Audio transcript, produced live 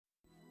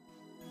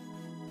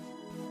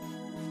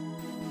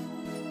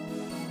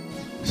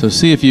So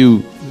see if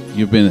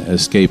you've been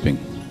escaping.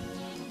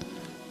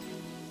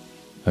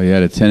 Or you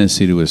had a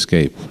tendency to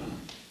escape.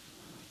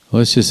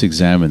 Let's just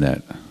examine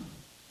that.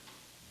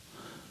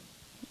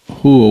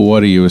 Who or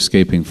what are you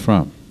escaping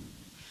from?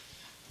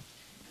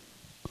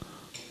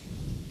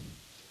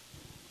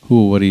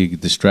 Who or what are you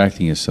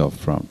distracting yourself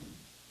from?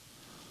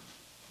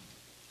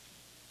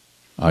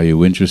 Are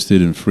you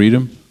interested in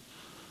freedom?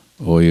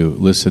 Or are you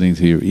listening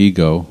to your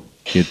ego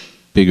get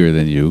bigger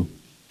than you,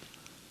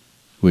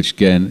 which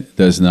again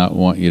does not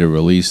want you to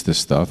release the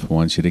stuff,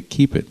 wants you to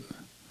keep it.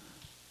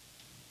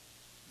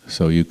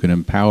 So you can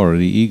empower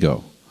the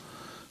ego.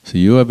 So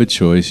you have a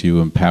choice, you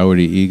empower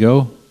the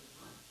ego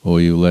or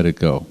you let it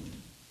go.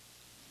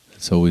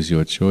 It's always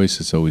your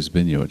choice, it's always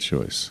been your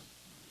choice.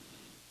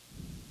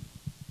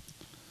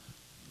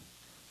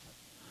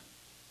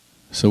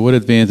 So what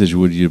advantage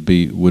would it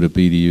be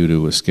to you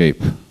to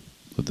escape,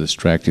 to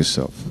distract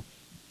yourself?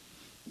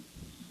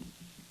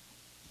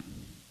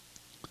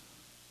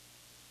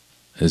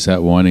 Is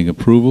that wanting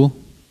approval,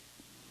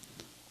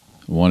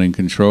 wanting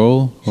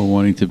control, or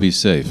wanting to be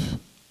safe?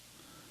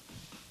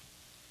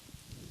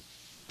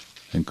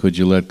 And could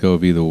you let go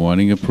of either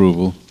wanting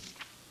approval,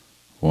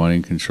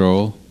 wanting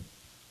control,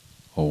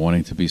 or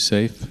wanting to be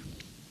safe?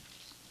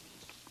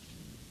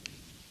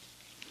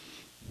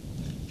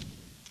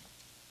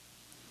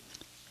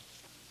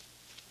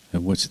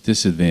 And what's the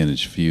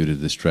disadvantage for you to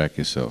distract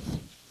yourself,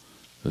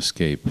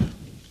 escape?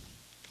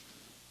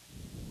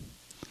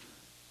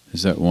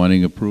 Is that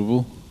wanting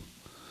approval,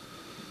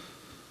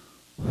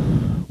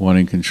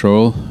 wanting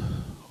control,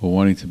 or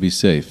wanting to be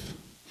safe?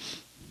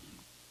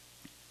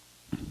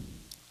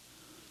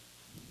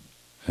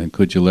 And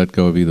could you let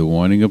go of either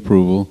wanting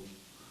approval,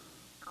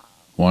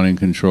 wanting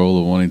control,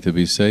 or wanting to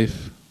be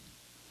safe?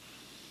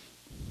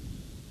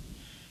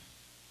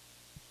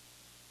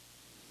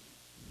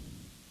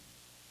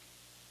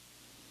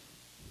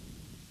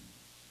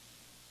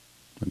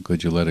 And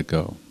could you let it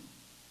go?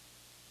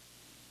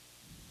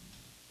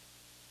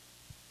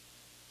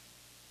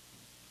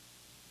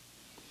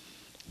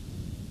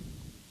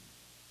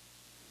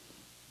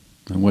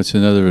 And what's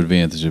another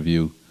advantage of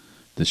you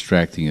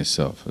distracting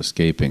yourself,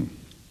 escaping?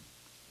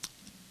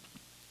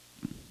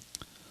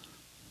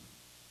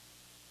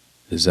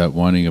 Is that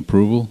wanting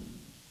approval,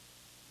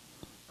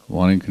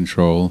 wanting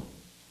control,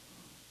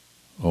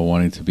 or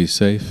wanting to be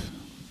safe?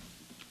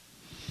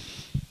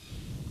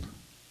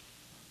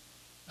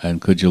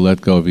 And could you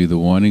let go of either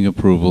wanting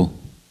approval,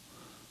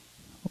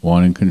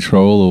 wanting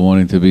control, or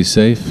wanting to be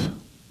safe?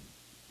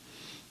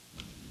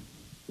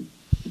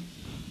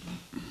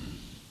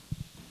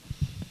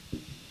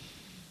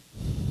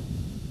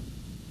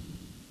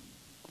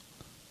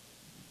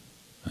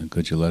 And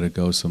could you let it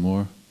go some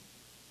more?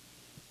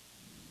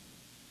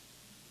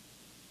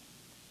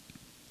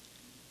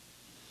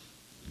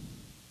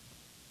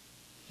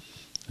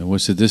 And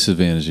what's the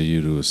disadvantage of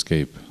you to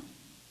escape?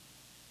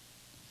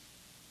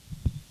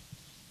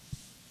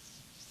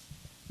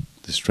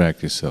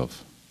 Distract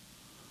yourself.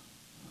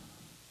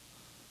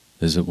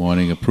 Is it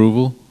wanting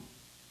approval,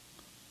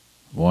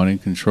 wanting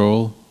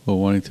control, or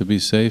wanting to be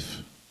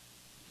safe?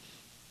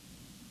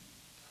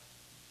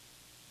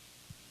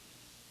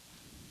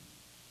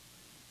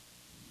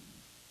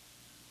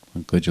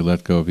 And could you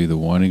let go of either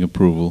wanting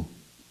approval,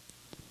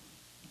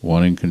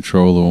 wanting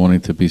control, or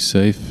wanting to be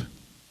safe?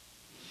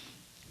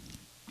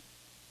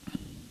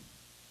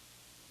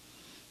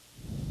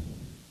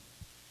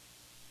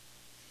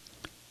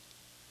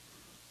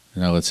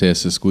 Now let's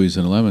ask the squeeze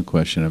and lemon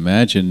question.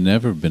 Imagine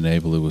never been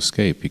able to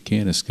escape. You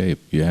can't escape.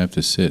 You have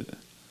to sit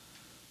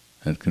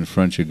and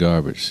confront your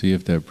garbage. See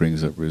if that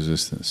brings up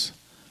resistance,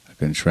 a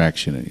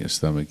contraction in your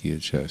stomach, your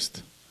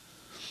chest.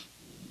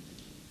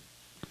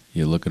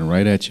 You're looking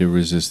right at your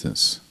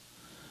resistance.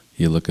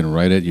 You're looking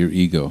right at your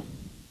ego.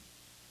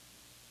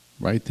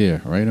 Right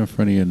there, right in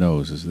front of your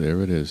nose.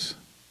 There it is.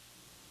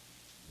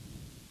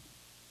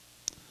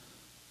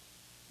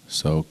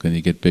 So can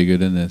you get bigger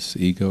than this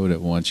ego that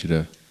wants you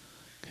to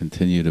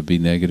continue to be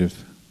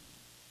negative?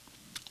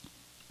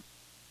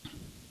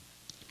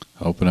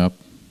 Open up.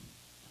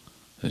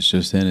 It's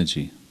just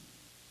energy.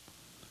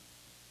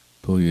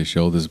 Pull your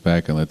shoulders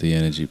back and let the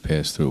energy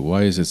pass through.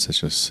 Why is it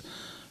such a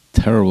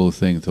terrible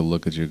thing to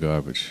look at your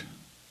garbage?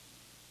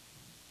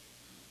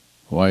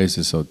 Why is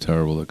it so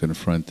terrible to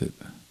confront it?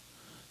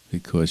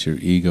 Because your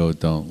ego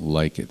don't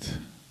like it.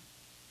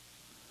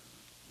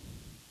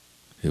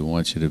 It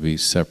wants you to be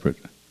separate.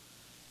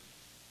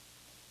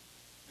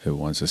 It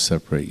wants to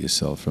separate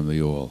yourself from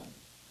the all.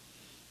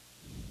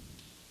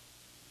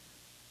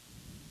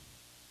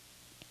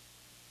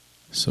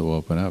 So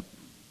open up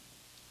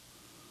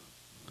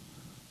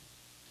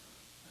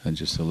and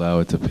just allow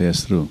it to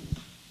pass through.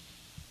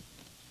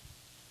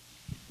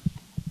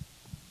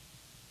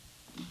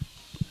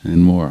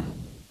 And more.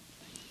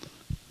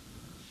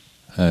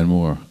 And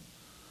more.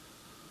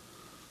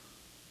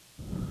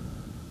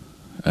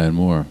 And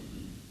more.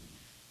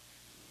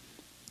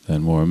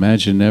 And more.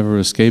 Imagine never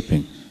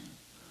escaping.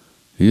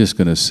 You're just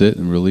going to sit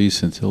and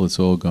release until it's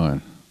all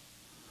gone.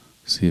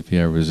 See if you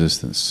have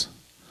resistance.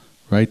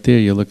 Right there,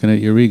 you're looking at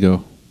your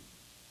ego.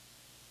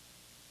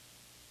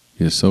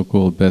 Your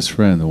so-called best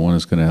friend, the one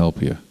who's going to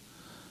help you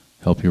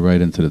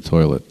right into the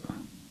toilet.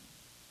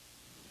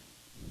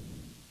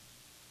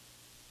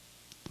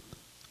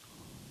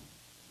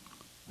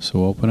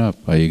 So open up.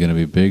 Are you going to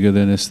be bigger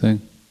than this thing?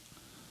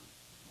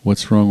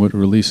 What's wrong with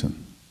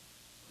releasing?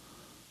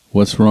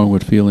 What's wrong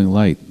with feeling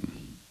light?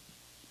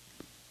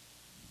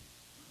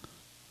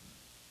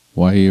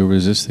 Why are you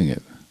resisting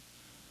it?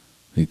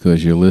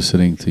 Because you're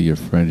listening to your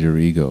friend, your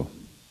ego,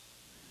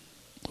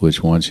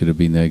 which wants you to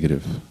be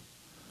negative.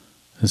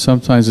 And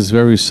sometimes it's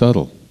very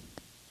subtle.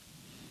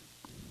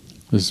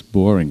 It's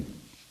boring.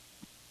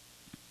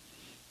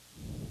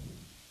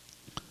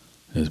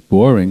 It's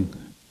boring.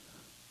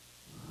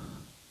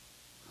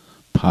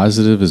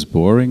 Positive is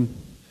boring.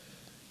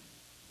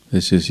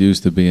 It's just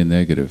used to being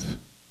negative.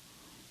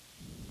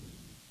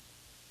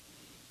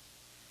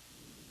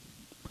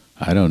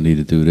 I don't need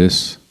to do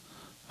this.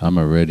 I'm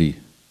already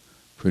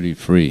pretty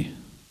free.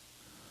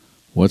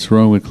 What's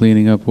wrong with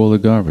cleaning up all the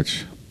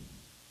garbage?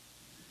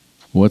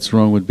 What's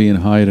wrong with being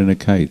higher than a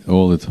kite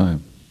all the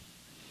time?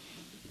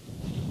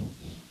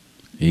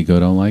 Ego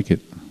don't like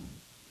it.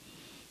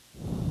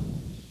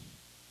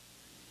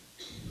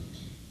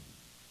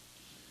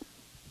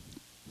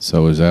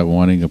 So is that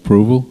wanting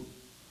approval?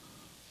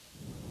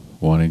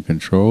 Wanting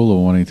control,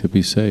 or wanting to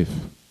be safe?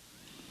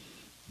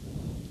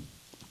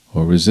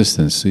 Or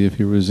resistance? See if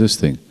you're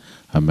resisting.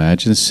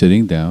 Imagine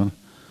sitting down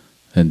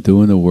and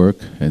doing the work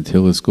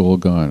until it's all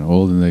gone.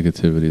 All the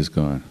negativity is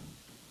gone.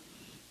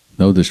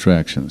 No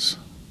distractions.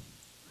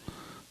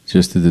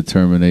 Just the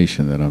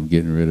determination that I'm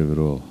getting rid of it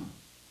all.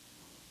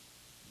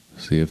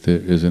 See if there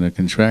isn't a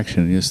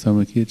contraction in your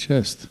stomach, your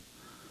chest.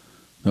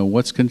 Now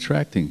what's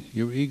contracting?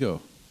 Your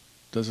ego.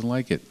 Doesn't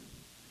like it.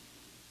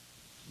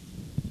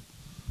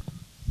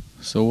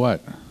 So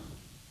what?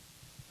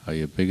 Are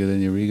you bigger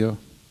than your ego?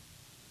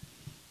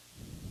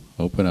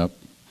 Open up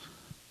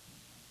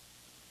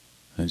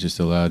and just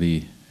allow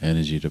the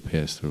energy to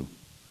pass through.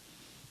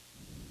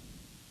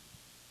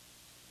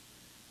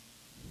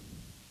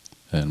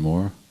 And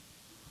more.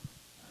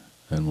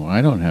 And more.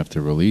 I don't have to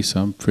release.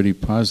 I'm pretty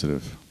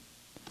positive.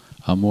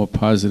 I'm more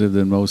positive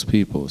than most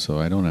people, so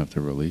I don't have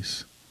to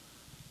release.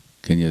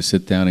 Can you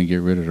sit down and get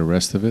rid of the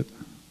rest of it?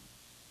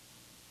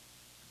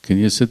 Can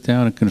you sit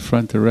down and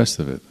confront the rest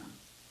of it?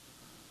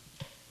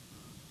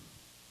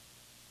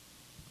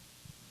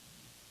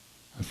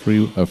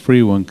 A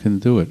free one can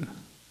do it.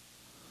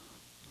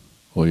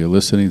 Or you're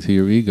listening to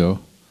your ego,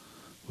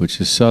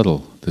 which is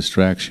subtle,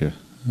 distracts you.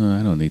 Oh,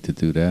 I don't need to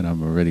do that.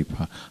 I'm already.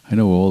 I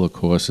know all the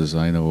courses.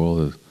 I know all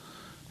the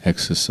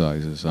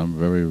exercises. I'm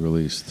very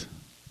released.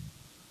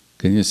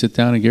 Can you sit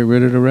down and get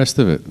rid of the rest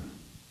of it?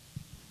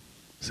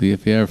 See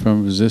if you have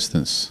from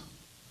resistance.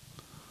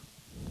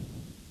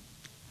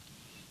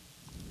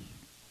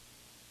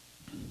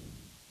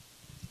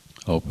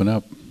 Open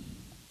up.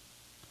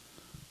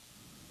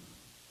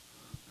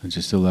 And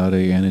just allow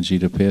the energy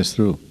to pass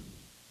through.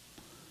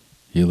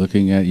 You're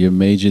looking at your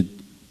major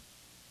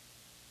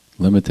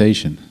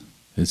limitation.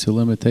 It's a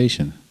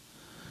limitation.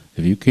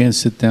 If you can't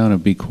sit down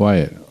and be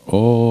quiet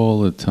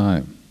all the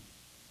time,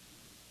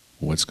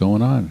 what's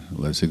going on?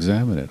 Let's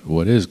examine it.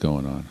 What is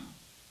going on?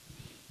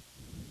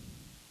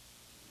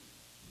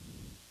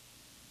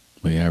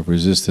 We have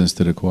resistance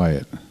to the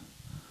quiet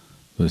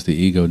because the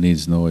ego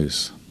needs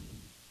noise.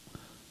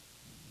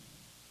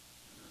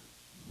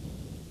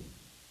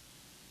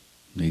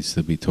 Needs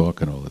to be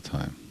talking all the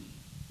time.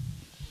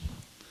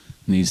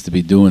 Needs to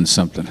be doing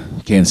something.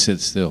 Can't sit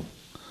still.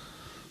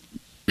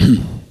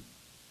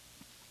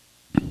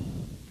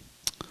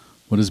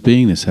 What does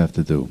beingness have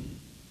to do?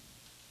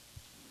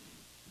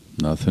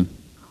 Nothing.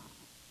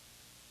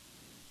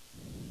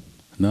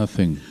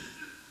 Nothing.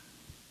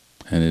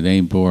 And it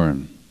ain't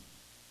boring.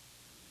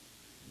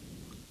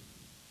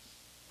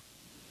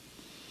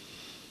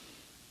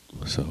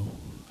 So,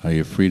 are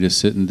you free to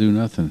sit and do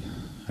nothing?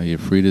 Are you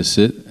free to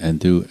sit and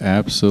do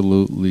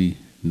absolutely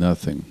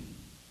nothing?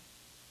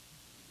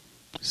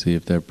 See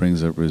if that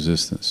brings up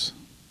resistance.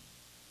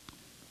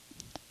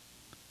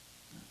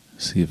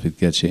 See if it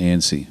gets you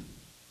antsy.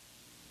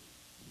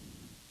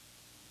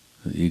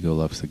 The ego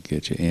loves to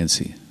get you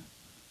antsy,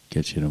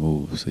 get you to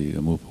move, so you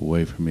can move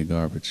away from your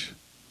garbage.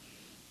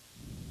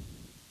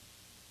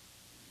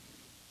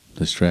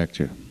 Distract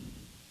you.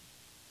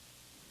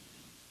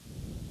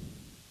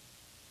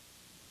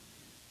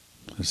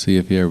 See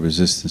if you have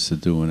resistance to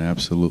doing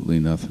absolutely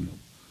nothing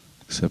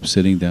except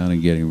sitting down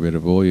and getting rid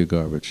of all your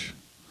garbage.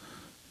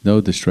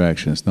 No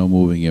distractions, no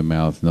moving your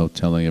mouth, no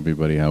telling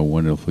everybody how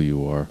wonderful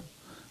you are.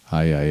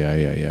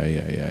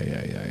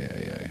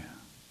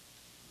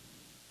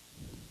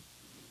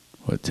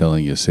 Or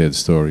telling you a sad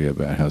story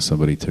about how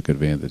somebody took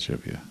advantage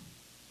of you.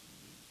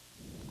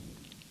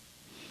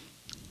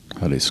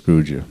 How they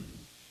screwed you.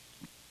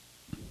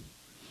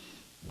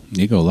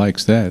 Ego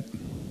likes that.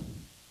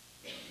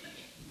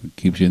 It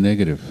keeps you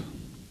negative.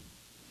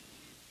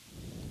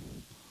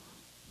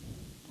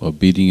 Or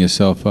beating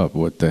yourself up.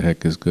 What the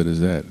heck is good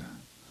as that?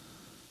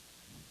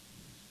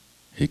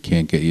 You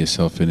can't get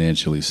yourself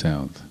financially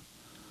sound.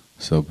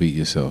 So beat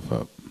yourself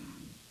up.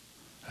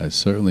 It's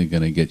certainly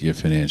going to get you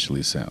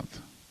financially sound.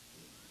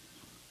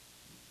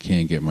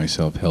 Can't get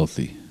myself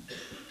healthy.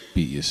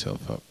 Beat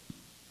yourself up.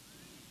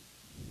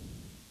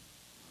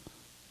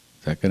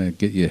 Is that going to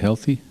get you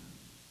healthy?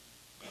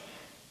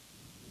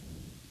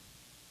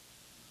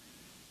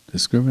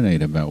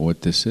 Discriminate about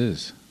what this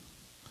is.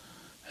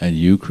 And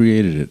you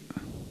created it.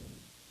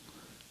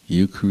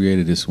 You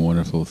created this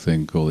wonderful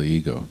thing called the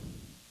ego.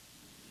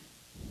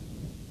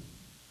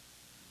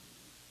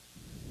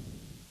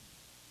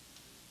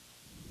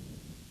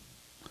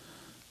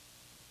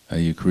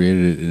 You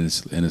created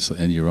it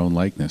in your own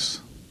likeness.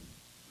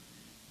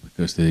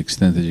 Because to the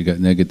extent that you got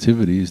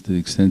negativity is the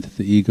extent that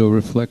the ego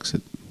reflects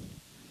it.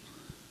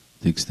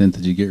 The extent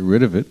that you get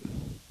rid of it,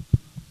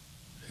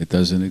 it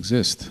doesn't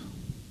exist.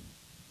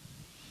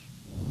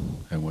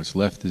 And what's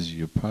left is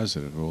you're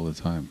positive all the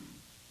time.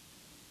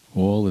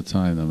 All the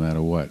time, no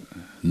matter what.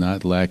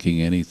 Not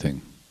lacking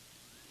anything.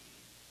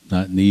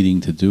 Not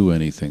needing to do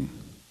anything.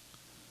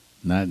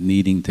 Not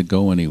needing to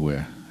go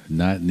anywhere.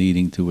 Not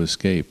needing to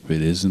escape.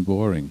 It isn't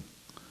boring.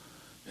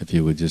 If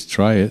you would just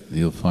try it,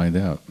 you'll find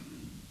out.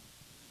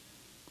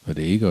 But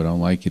the ego don't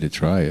like you to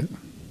try it.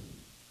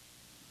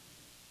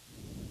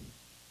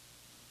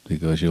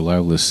 Because you're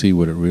liable to see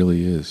what it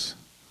really is.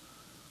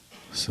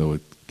 So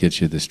it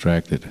gets you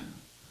distracted.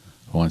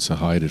 It wants to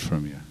hide it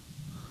from you.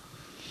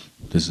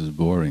 This is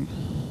boring.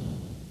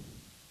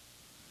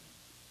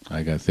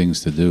 I got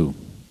things to do.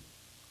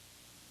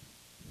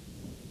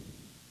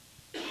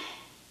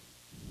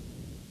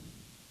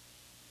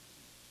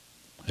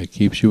 It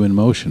keeps you in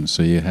motion,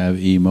 so you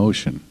have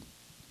emotion.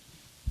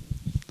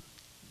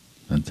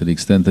 And to the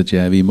extent that you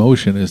have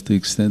emotion is the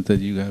extent that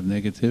you have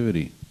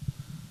negativity.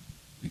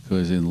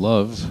 Because in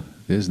love,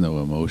 there's no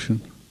emotion.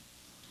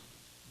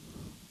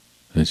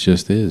 It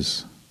just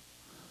is.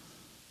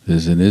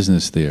 There's an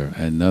isness there,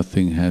 and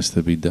nothing has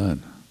to be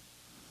done.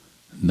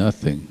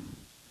 Nothing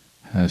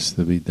has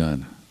to be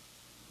done.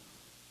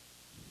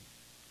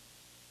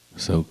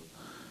 So,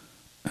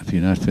 if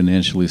you're not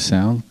financially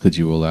sound, could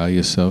you allow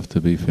yourself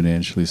to be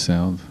financially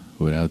sound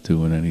without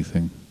doing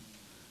anything?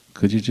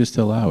 Could you just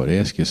allow it?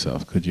 Ask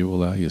yourself, could you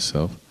allow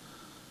yourself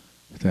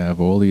to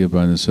have all the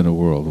abundance in the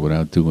world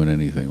without doing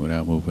anything,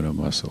 without moving a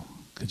muscle?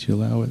 Could you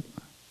allow it?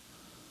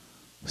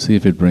 See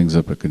if it brings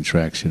up a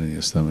contraction in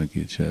your stomach,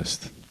 your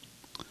chest.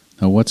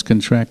 Now what's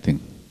contracting?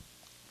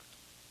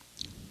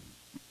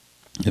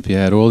 If you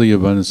had all the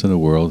abundance in the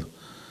world,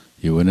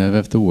 you wouldn't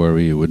have to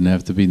worry, you wouldn't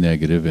have to be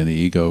negative, and the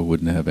ego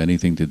wouldn't have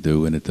anything to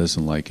do, and it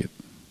doesn't like it.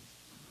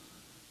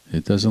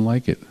 It doesn't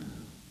like it.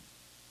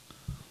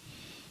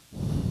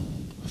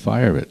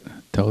 Fire it.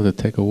 Tell it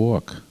to take a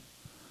walk.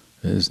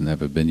 It has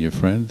never been your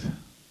friend.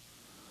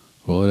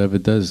 All it ever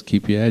does is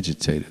keep you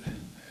agitated,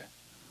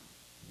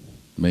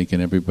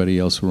 making everybody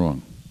else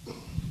wrong.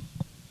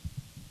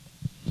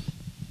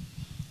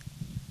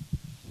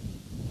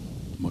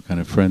 What kind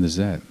of friend is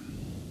that?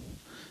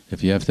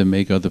 If you have to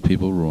make other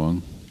people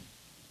wrong,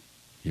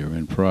 you're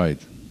in pride.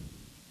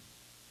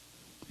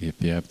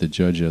 If you have to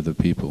judge other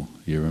people,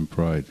 you're in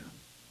pride.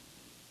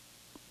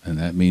 And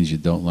that means you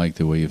don't like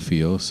the way you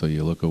feel, so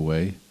you look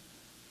away,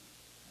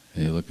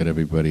 and you look at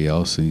everybody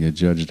else and you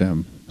judge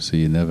them, so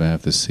you never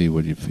have to see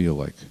what you feel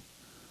like.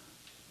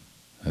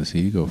 That's the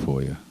ego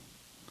for you.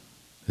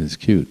 It's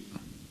cute.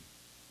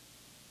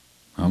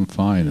 I'm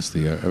fine, it's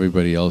the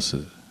everybody else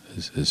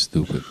is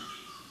stupid.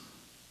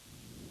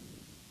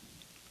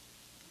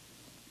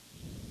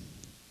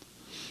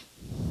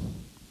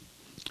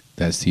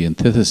 That's the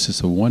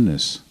antithesis of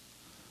oneness.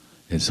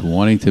 It's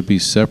wanting to be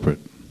separate.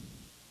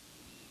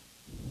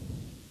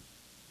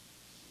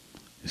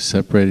 You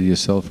separated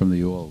yourself from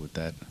the all with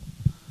that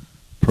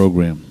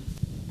program.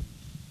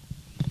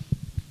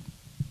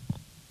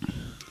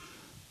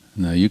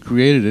 Now you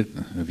created it.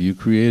 If you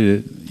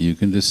created it, you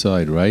can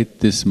decide right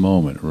this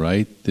moment,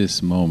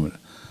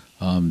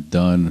 I'm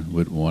done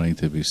with wanting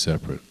to be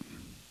separate.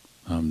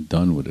 I'm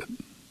done with it.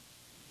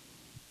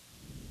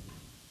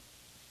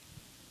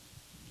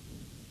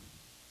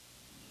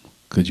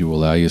 Could you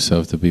allow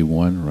yourself to be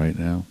one right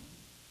now?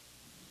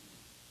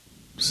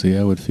 See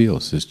how it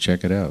feels. Just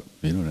check it out.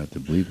 You don't have to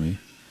believe me.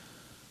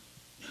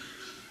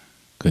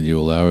 Could you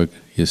allow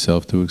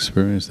yourself to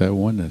experience that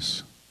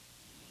oneness?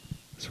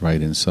 It's right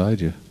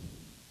inside you.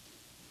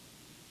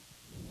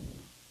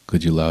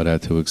 Could you allow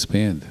that to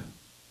expand?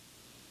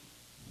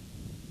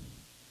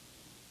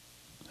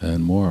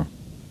 And more.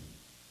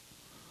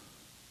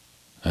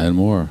 And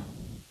more.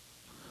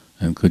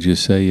 And could you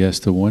say yes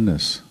to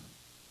oneness?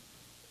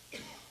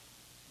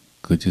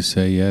 Could you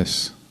say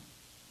yes?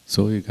 That's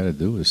all you got to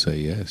do is say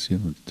yes. You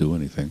don't have to do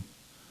anything.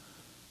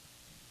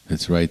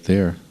 It's right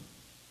there.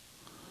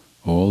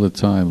 All the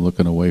time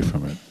looking away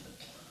from it.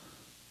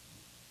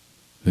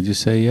 Could you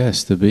say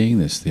yes to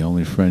beingness, the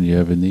only friend you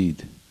ever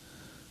need?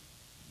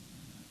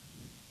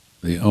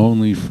 The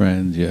only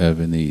friend you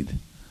ever need.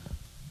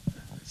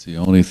 It's the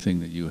only thing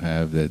that you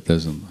have that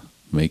doesn't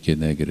make you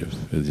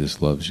negative. It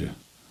just loves you.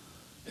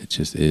 It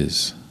just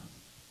is.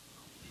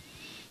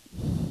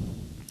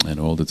 And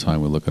all the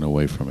time we're looking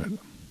away from it.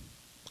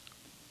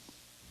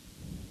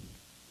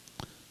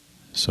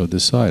 So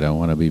decide, I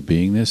want to be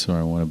beingness or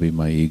I want to be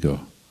my ego.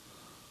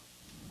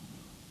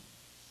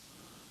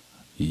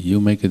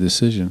 You make a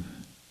decision.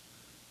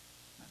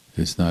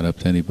 It's not up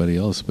to anybody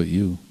else but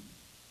you.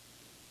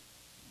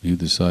 You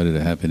decided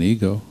to have an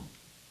ego,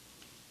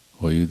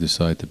 or you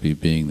decide to be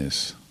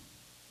beingness.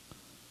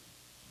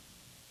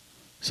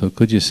 So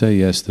could you say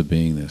yes to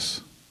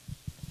beingness?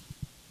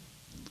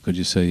 Could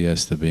you say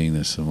yes to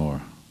beingness some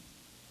more?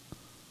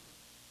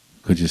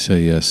 Could you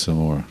say yes some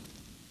more?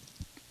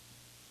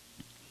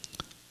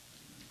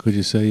 Could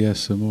you say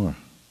yes some more?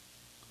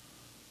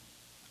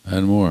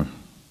 And more.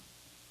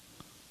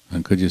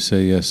 And could you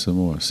say yes some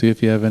more? See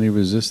if you have any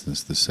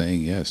resistance to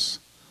saying yes.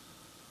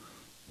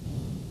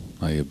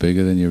 Are you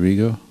bigger than your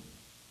ego?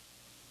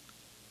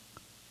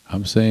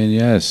 I'm saying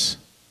yes.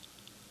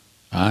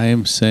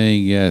 I'm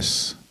saying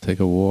yes. Take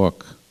a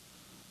walk.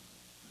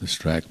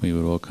 Distract me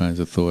with all kinds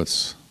of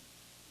thoughts.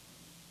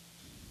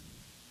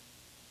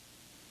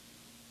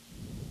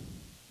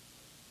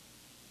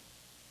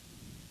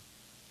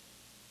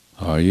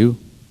 Are you?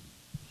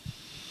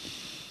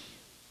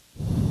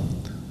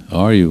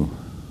 Are you?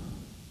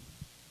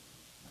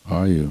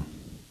 Are you?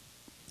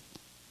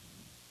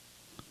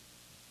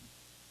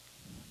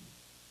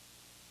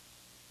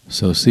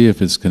 So see if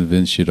it's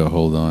convinced you to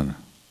hold on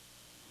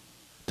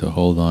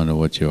to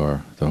what you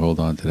are, to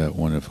hold on to that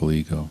wonderful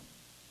ego.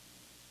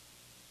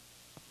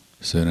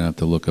 So you don't have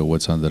to look at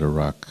what's under the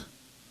rock.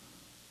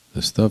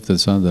 The stuff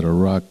that's under the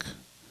rock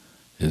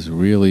is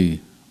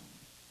really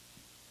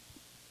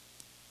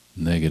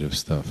negative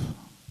stuff.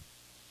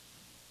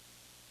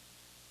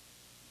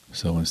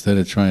 So instead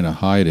of trying to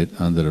hide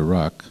it under the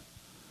rock,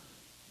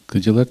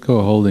 could you let go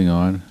of holding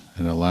on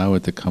and allow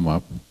it to come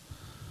up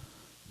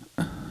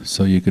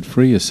so you could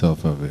free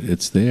yourself of it?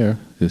 It's there,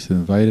 just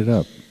invite it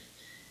up.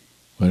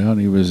 Without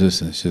any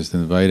resistance, just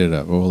invite it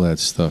up. All that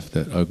stuff,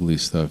 that ugly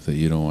stuff that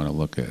you don't want to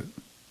look at.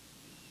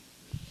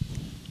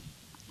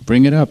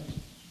 Bring it up.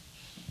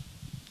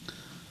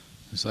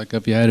 It's like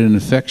if you had an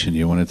infection,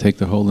 you want to take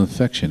the whole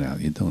infection out.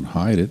 You don't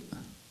hide it.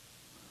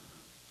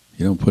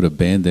 You don't put a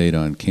Band-Aid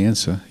on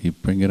cancer. You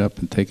bring it up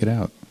and take it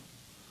out.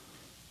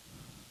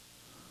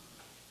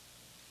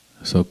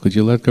 So could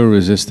you let go of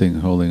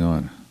resisting holding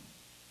on?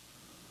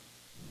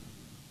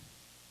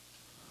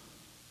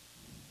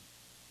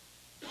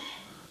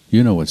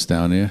 You know what's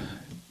down there.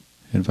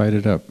 Invite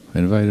it up.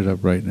 Invite it up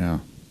right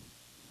now.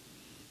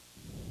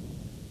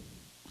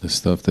 The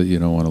stuff that you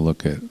don't want to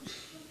look at.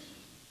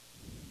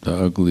 The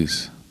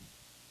uglies.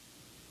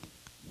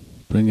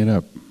 Bring it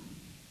up.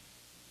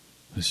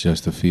 It's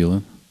just a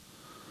feeling.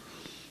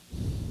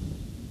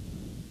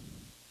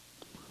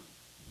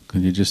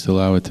 Can you just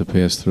allow it to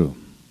pass through?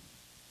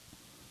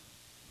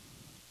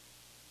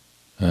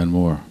 And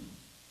more.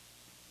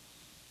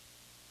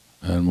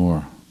 And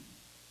more.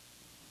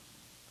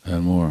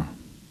 And more.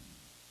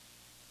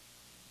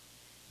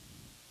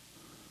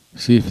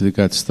 See if it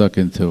got stuck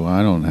into,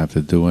 I don't have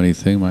to do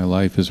anything, my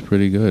life is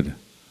pretty good.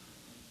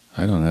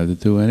 I don't have to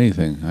do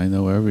anything, I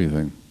know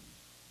everything.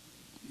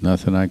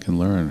 Nothing I can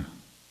learn.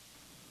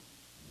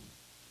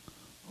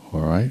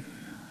 All right,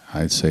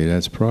 I'd say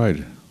that's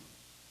pride.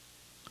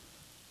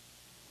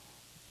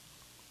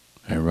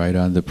 And right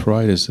under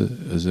pride is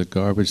a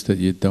garbage that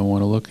you don't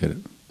want to look at it.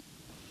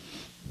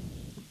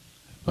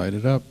 Invite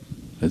it up.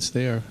 It's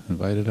there.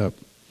 Invite it up.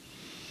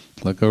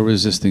 Let go of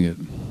resisting it.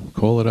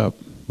 Call it up.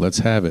 Let's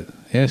have it.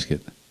 Ask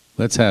it.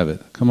 Let's have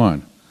it. Come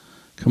on.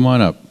 Come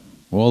on up.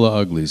 All the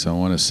uglies, I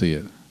want to see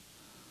it.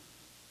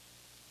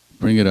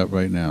 Bring it up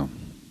right now.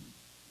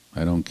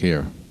 I don't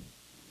care.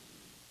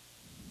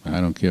 I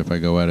don't care if I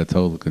go out of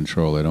total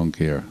control. I don't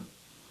care.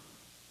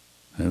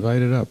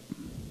 Invite it up.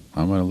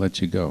 I'm going to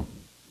let you go.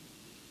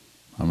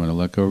 I'm going to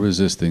let go of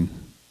resisting.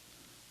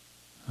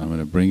 I'm going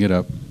to bring it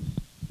up.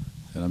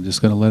 And I'm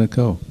just going to let it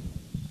go.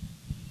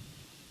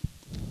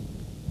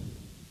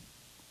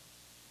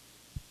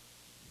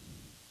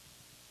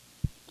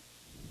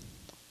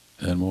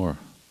 And more.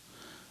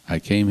 I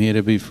came here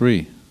to be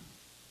free.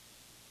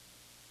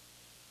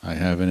 I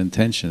have an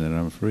intention that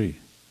I'm free.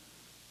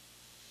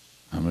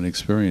 I'm going to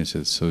experience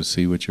it. So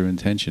see what your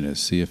intention is.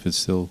 See if it's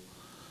still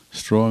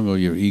strong or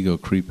your ego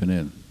creeping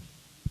in.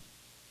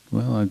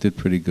 Well, I did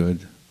pretty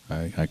good.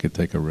 I could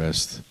take a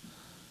rest.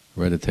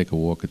 I'd rather take a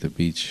walk at the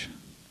beach.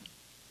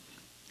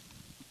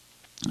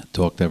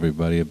 Talk to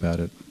everybody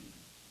about it.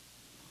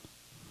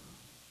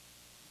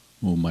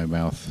 Move my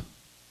mouth.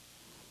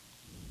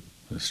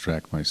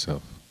 Distract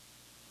myself.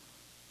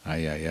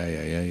 Ay, ay, ay,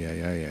 ay, ay,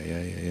 ay, ay, ay,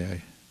 ay, ay,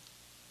 ay.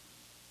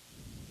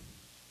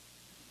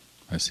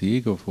 That's the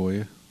ego for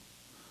you.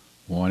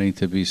 Wanting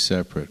to be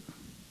separate.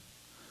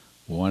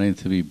 Wanting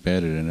to be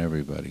better than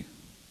everybody.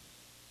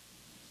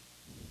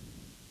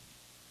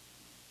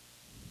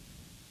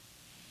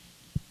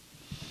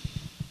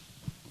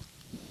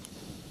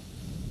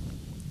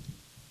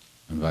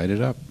 Invite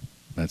it up.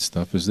 That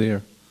stuff is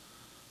there.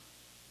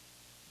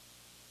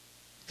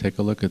 Take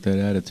a look at that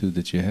attitude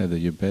that you have that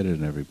you're better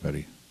than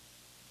everybody.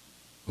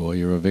 Or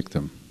you're a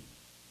victim.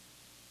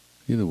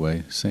 Either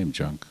way, same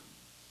junk.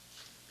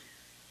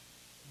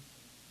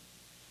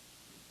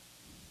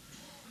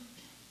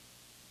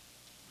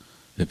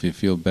 If you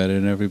feel better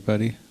than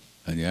everybody,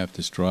 and you have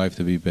to strive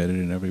to be better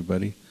than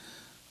everybody,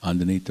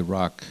 underneath the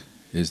rock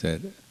is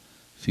that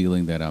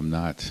feeling that I'm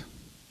not.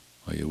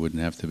 Or you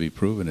wouldn't have to be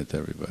proving it to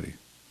everybody.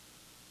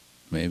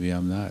 Maybe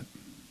I'm not.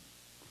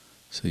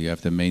 So you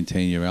have to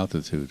maintain your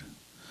altitude.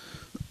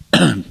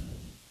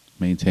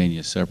 Maintain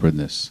your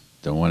separateness.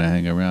 Don't want to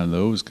hang around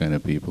those kind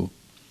of people.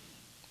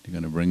 You're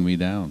going to bring me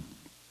down.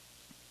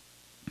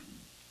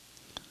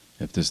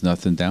 If there's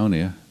nothing down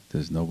here,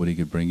 there's nobody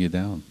could bring you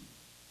down.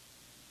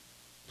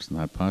 It's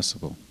not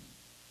possible.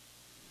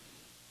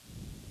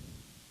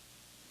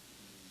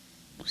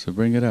 So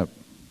bring it up.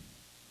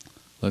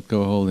 Let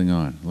go of holding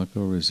on. Let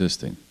go of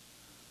resisting.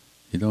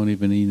 You don't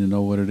even need to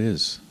know what it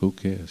is. Who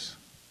cares?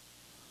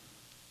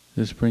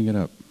 Just bring it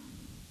up.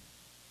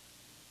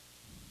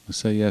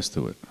 Say yes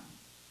to it.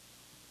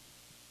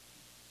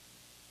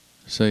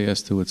 Say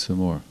yes to it some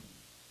more.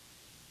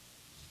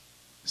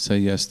 Say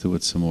yes to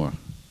it some more.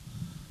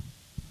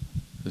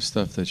 The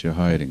stuff that you're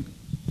hiding,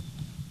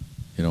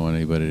 you don't want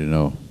anybody to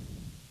know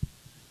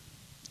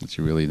that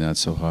you're really not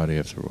so hot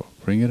after all.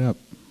 Bring it up.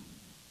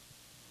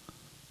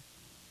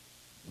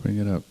 Bring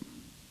it up.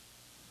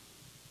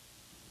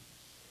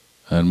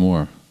 And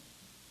more.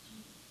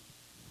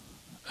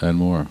 And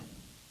more.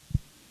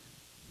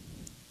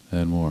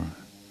 And more.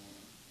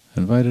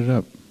 Invite it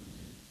up.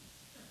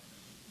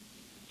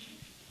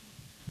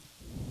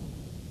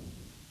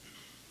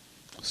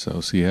 So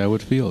see how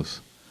it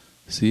feels.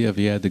 See if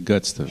you had the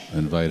guts to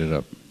invite it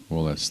up.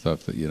 All that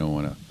stuff that you don't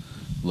want to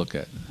look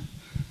at.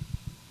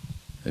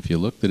 If you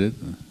looked at it,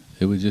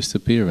 it would just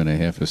appear in a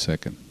half a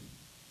second.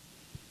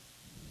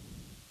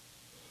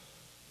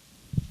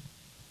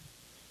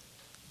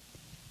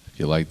 If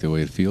you like the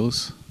way it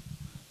feels,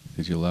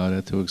 could you allow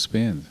that to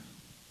expand?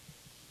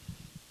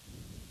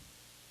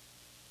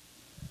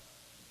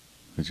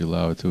 Could you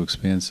allow it to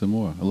expand some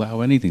more?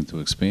 Allow anything to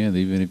expand,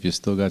 even if you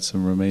still got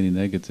some remaining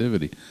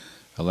negativity.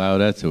 Allow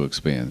that to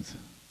expand.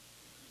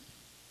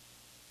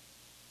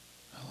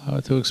 Allow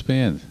it to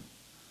expand.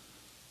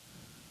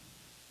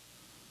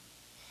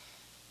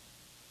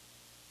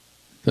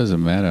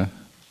 Doesn't matter.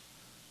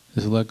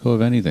 Just let go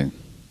of anything.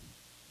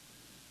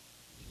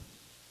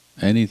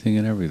 Anything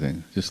and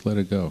everything. Just let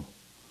it go.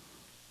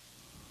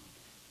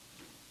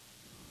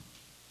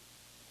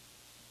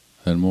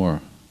 And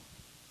more.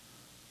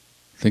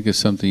 Think of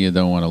something you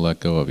don't want to let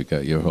go of.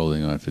 You're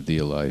holding on for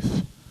dear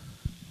life.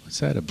 What's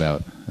that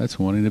about? That's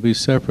wanting to be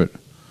separate.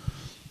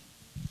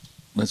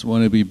 That's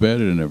wanting to be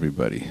better than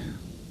everybody.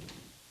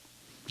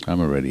 I'm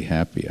already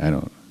happy. I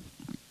don't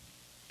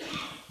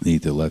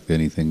need to let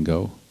anything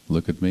go.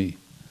 Look at me.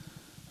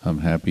 I'm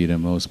happier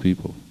than most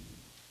people.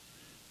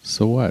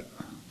 So what?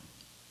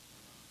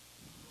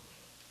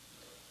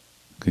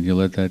 Can you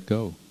let that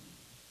go?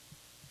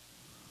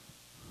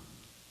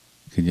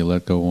 Can you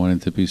let go wanting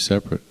to be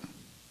separate?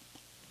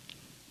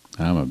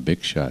 I'm a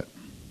big shot.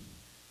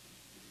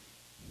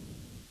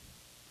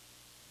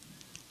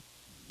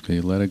 Can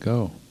you let it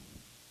go?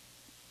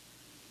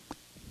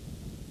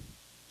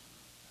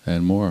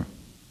 And more.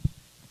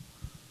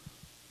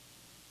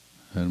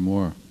 And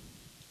more.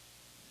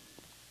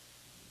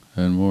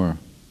 And more.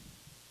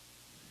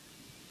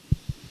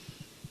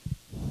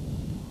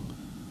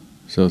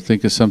 So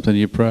think of something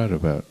you're proud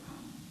about.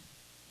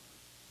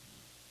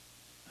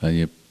 And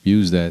you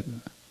use that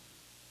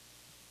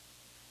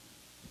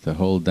to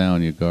hold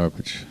down your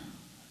garbage.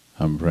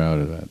 I'm proud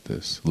of that.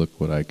 This. Look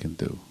what I can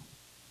do.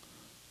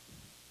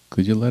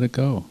 Could you let it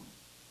go?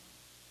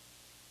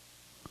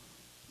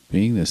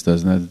 Beingness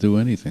doesn't have to do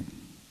anything.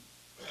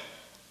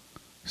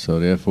 So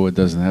therefore it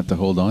doesn't have to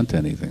hold on to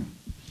anything.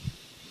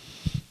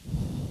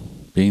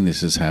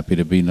 Beingness is happy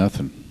to be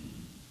nothing.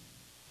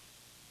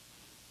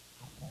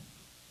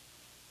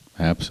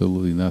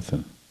 Absolutely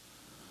nothing.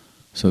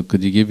 So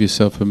could you give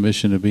yourself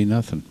permission to be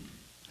nothing?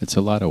 It's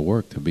a lot of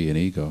work to be an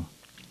ego.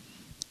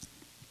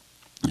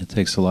 It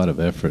takes a lot of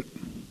effort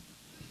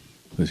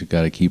because you've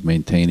got to keep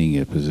maintaining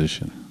your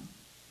position.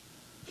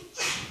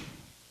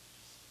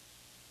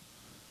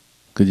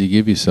 Could you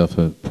give yourself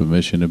a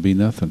permission to be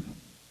nothing?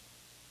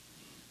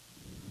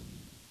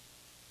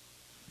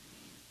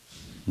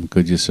 And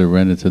could you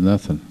surrender to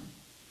nothing?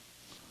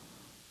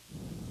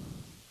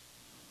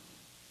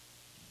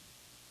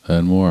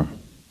 And more.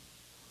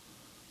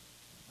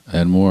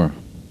 And more.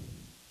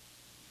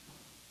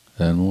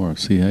 And more.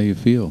 See how you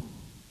feel.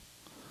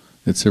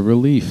 It's a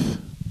relief.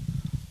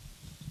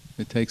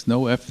 It takes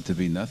no effort to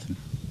be nothing.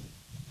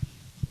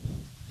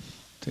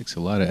 It takes a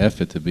lot of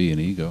effort to be an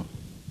ego.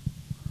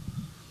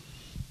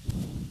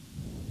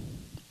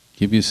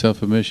 Give yourself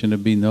permission to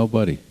be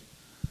nobody.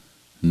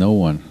 No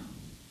one.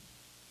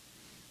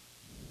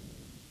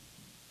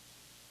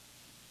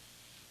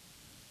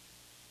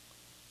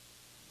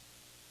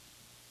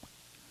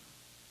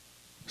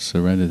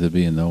 Surrender to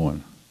being no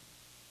one.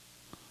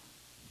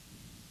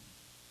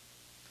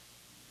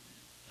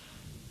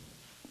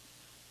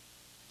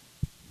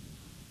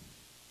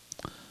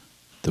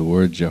 The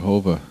word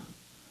Jehovah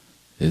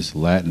is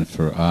Latin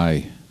for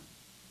I.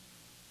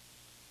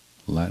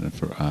 Latin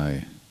for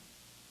I.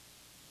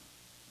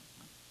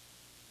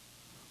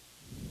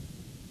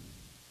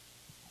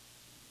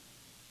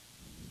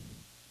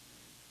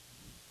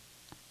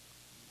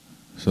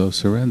 So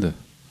surrender.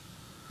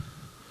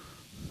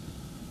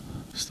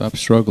 Stop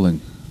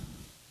struggling.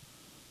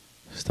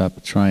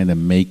 Stop trying to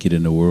make it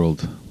in the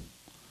world.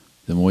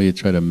 The more you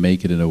try to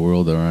make it in the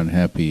world, the more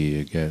unhappy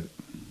you get.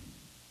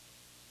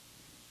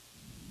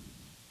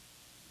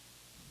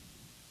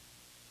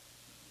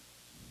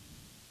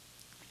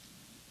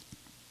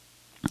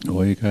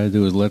 All you gotta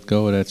do is let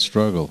go of that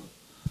struggle,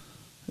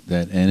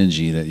 that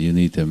energy that you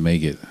need to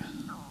make it.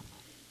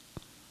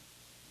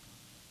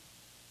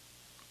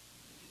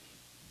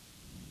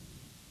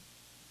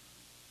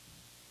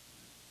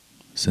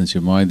 Since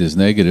your mind is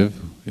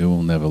negative, it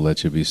will never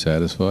let you be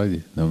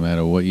satisfied, no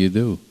matter what you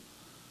do.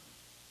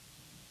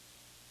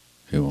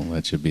 It won't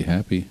let you be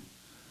happy,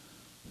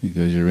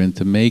 because you're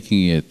into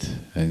making it,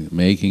 and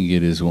making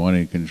it is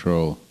wanting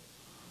control.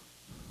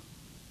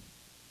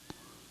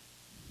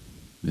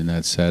 You're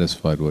not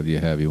satisfied with what you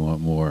have, you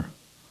want more,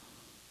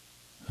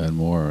 and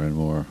more, and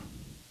more.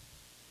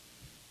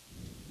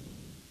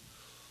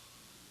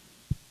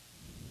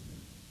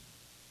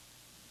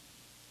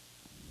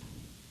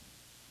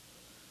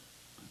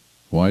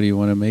 Why do you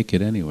want to make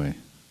it anyway?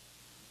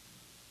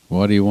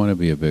 Why do you want to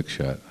be a big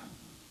shot?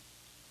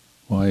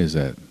 Why is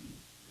that?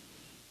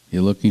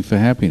 You're looking for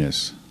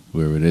happiness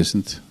where it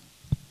isn't.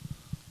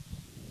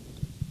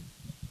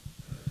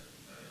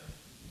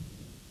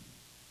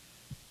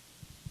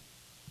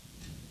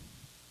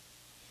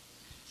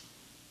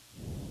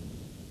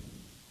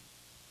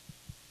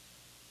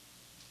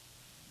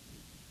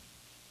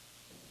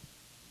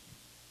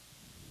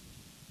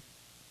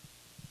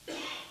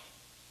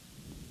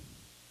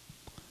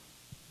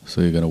 So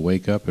you're going to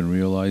wake up and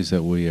realize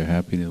that where your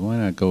happiness, why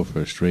not go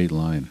for a straight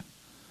line?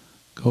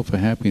 Go for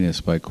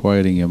happiness by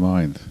quieting your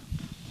mind.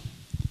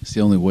 It's the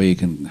only way you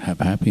can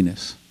have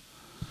happiness.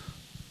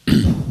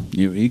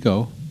 Your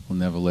ego will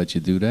never let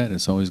you do that.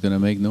 It's always going to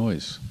make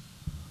noise.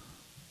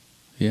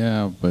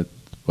 Yeah, but,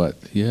 I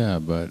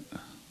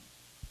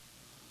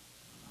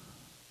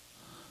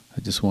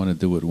just want to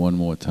do it one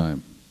more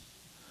time.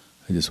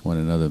 I just want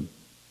another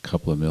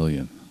couple of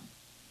million.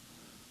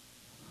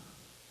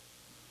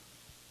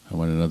 I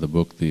want another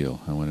book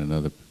deal. I want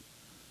another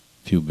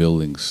few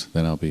buildings.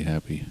 Then I'll be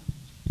happy.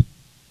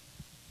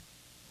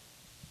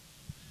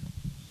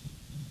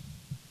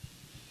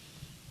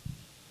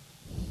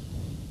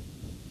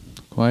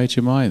 Quiet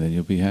your mind and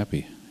you'll be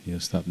happy. You'll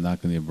stop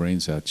knocking your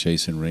brains out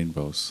chasing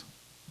rainbows.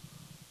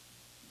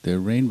 They're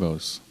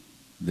rainbows.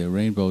 They're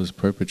rainbows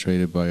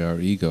perpetrated by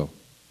our ego,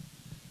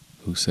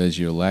 who says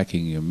you're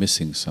lacking, you're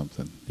missing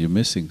something. You're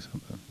missing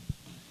something.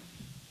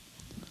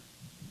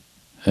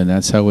 And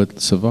that's how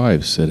it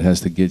survives. It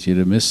has to get you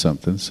to miss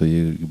something, so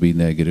you be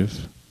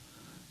negative,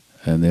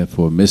 and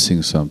therefore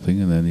missing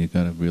something, and then you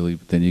gotta really,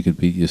 then you could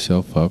beat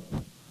yourself up,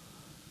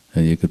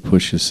 and you could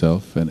push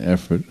yourself and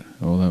effort,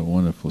 all that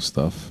wonderful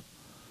stuff.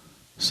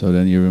 So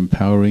then you're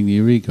empowering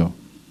your ego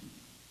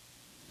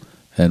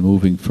and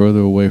moving further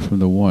away from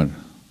the one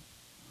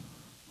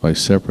by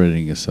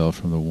separating yourself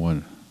from the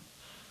one,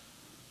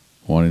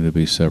 wanting to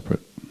be separate.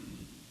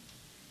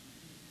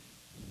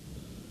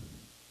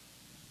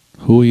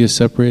 Who are you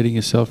separating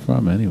yourself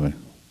from anyway?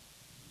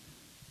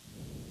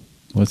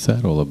 What's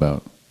that all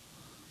about?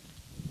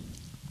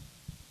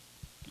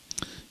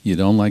 You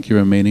don't like your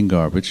remaining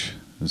garbage,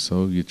 and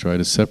so you try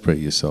to separate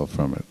yourself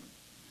from it.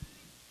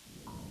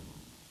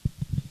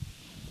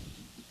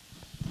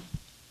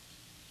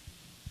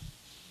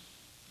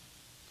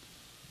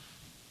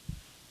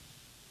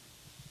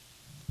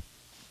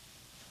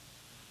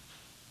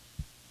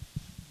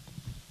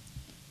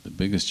 The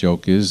biggest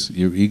joke is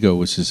your ego,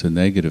 which is a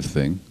negative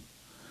thing,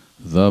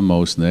 the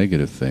most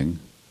negative thing,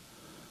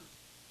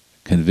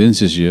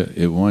 convinces you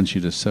it wants you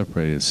to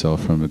separate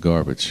itself from the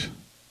garbage.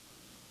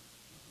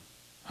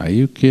 Are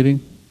you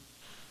kidding?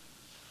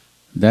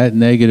 That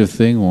negative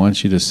thing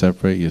wants you to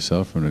separate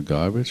yourself from the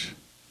garbage?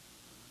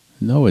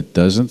 No, it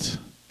doesn't.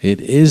 It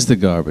is the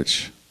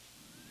garbage.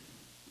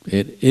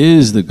 It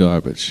is the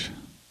garbage.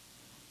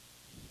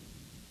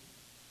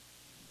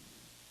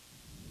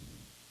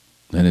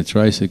 And it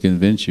tries to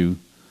convince you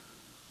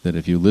that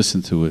if you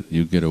listen to it,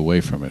 you get away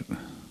from it.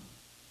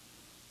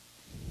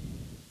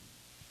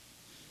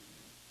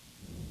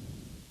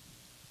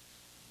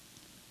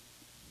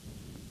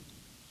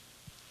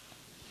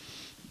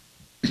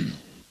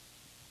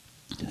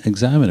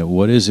 Examine it.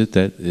 What is it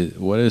that?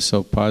 What is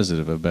so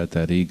positive about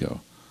that ego?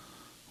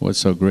 What's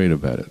so great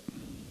about it?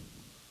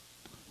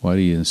 Why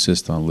do you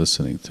insist on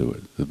listening to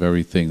it? The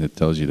very thing that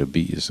tells you to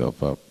beat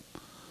yourself up,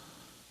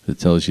 that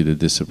tells you to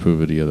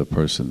disapprove of the other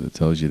person, that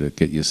tells you to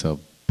get yourself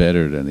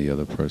better than the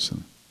other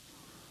person,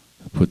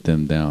 to put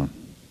them down,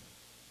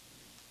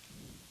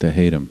 to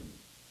hate them.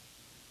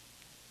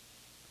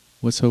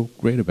 What's so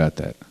great about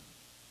that?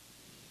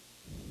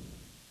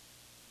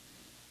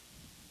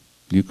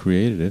 You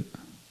created it.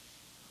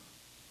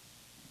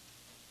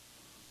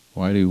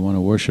 Why do you want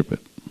to worship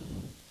it?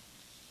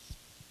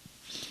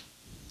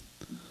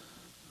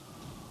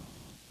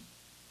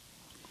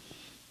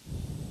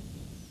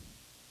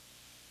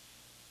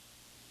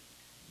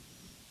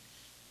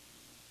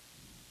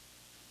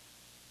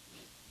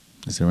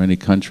 Is there any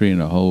country in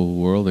the whole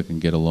world that can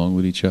get along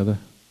with each other?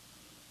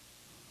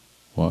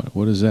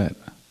 What is that?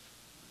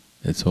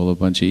 It's all a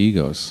bunch of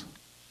egos.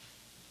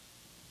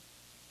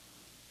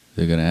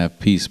 They're going to have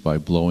peace by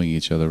blowing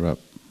each other up.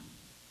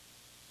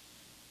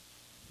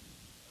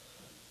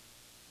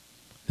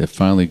 They're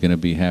finally going to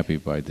be happy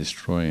by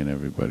destroying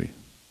everybody.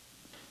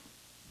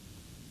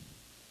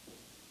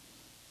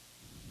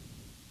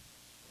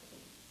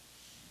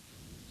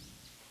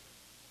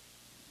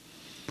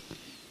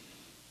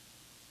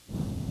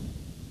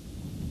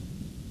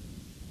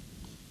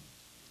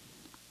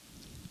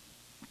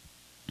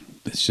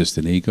 It's just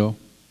an ego.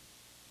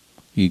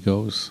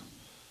 Egos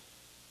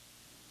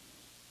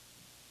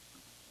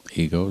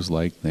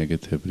like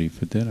negativity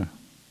for dinner.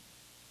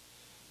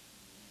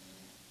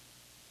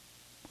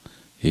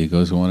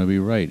 Egos want to be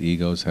right.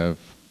 Egos have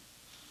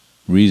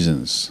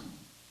reasons.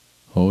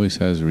 Always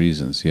has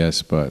reasons.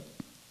 Yes, but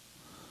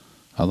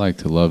I like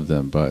to love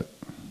them, but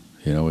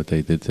you know what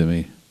they did to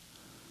me?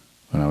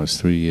 When I was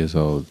 3 years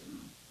old,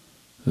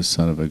 the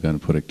son of a gun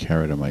put a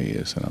carrot in my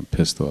ears, and I'm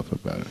pissed off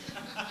about it.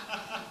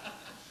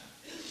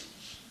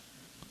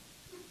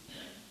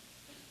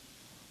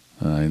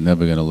 I'm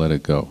never going to let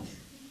it go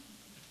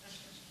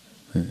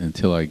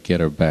until I get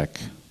her back.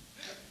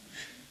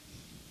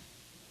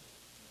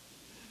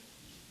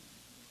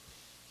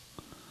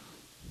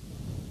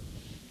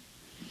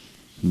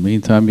 In the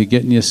meantime, you're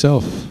getting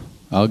yourself.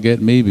 I'll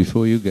get me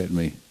before you get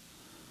me.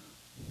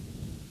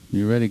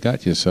 You already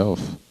got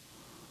yourself.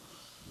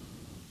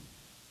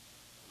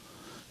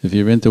 If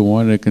you're into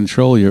wanting to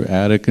control, you're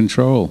out of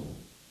control.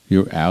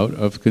 You're out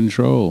of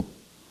control.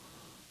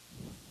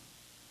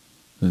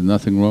 There's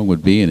nothing wrong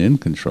with being in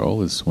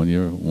control. It's when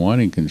you're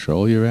wanting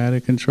control, you're out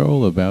of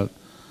control about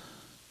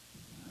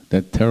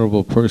that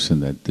terrible person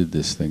that did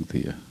this thing to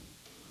you.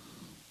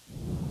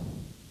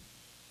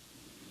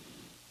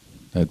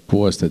 That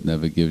boss that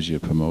never gives you a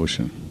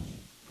promotion.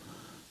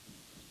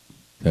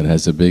 That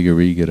has a bigger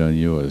ego than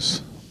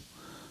yours.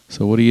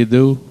 So what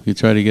do? You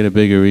try to get a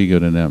bigger ego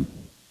than them.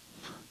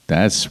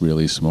 That's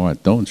really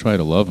smart. Don't try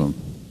to love them.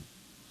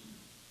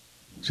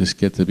 Just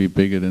get to be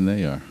bigger than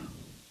they are.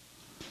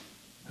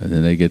 And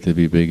then they get to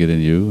be bigger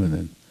than you, and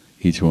then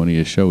each one of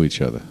you show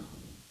each other.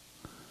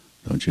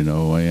 Don't you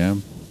know who I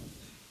am?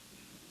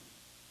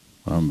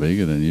 I'm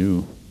bigger than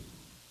you.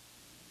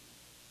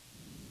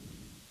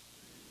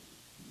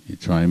 You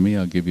try me,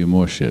 I'll give you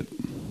more shit.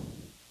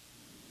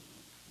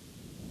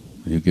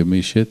 You give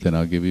me shit, then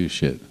I'll give you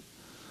shit.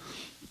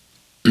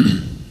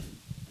 Let's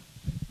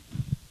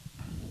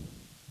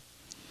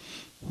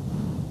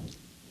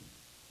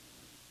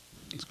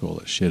call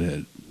it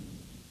shithead.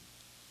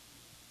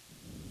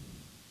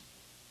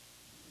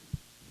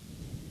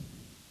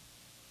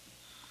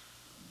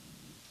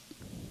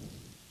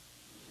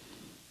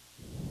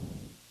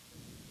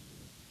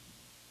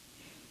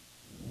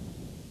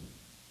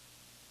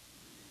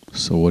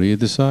 So what do you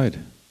decide?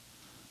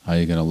 Are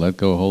you going to let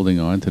go of holding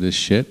on to this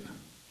shit?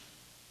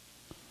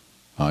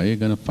 Are you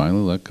going to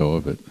finally let go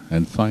of it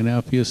and find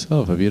out for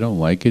yourself? If you don't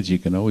like it, you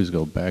can always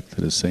go back to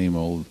the same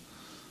old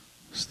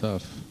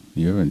stuff.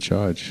 You're in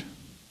charge.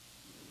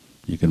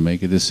 You can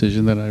make a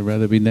decision that I'd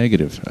rather be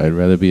negative. I'd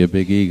rather be a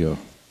big ego.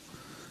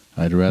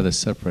 I'd rather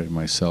separate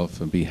myself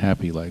and be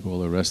happy like all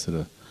the rest of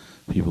the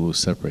people who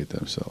separate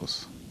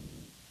themselves.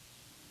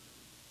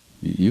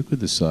 You could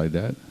decide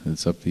that.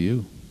 It's up to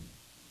you.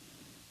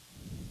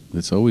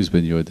 It's always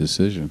been your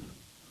decision.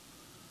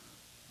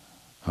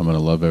 I'm going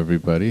to love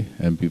everybody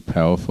and be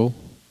powerful.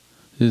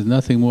 There's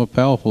nothing more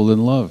powerful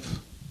than love.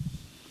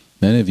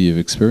 Many of you have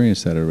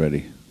experienced that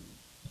already.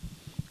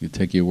 You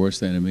take your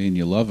worst enemy and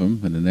you love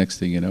them, and the next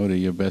thing you know, they're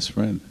your best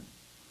friend.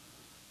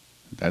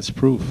 That's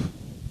proof.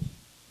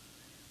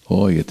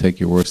 Or you take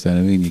your worst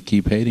enemy and you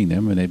keep hating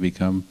them, and they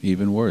become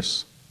even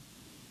worse.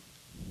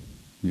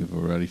 You've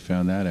already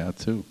found that out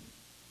too.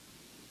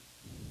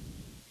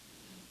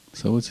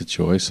 So it's a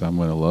choice. I'm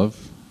going to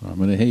love, or I'm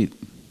going to hate.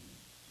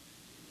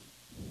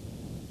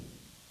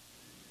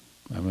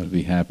 I'm going to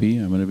be happy,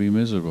 I'm going to be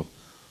miserable.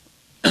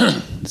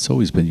 It's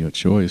always been your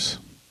choice.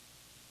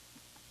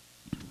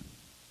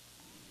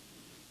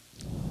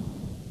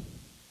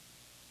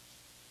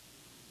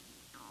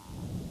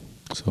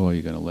 So are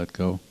you going to let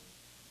go?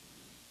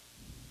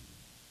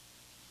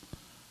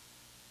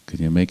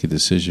 Can you make a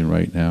decision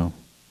right now?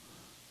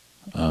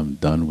 I'm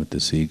done with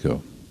this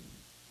ego.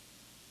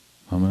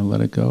 I'm going to let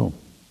it go.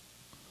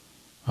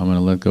 I'm going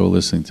to let go of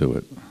listening to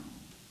it.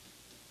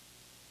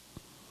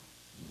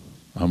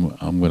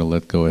 I'm going to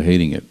let go of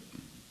hating it.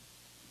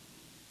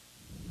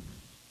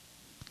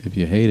 If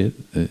you hate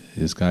it,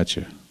 it's got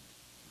you.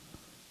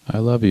 I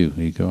love you,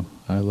 ego.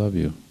 I love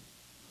you.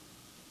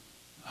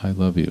 I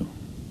love you.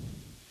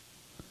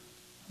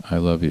 I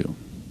love you.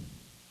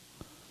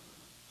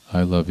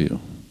 I love you.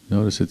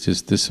 Notice it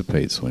just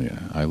dissipates when you,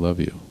 I love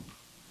you.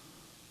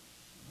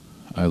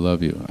 I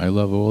love you. I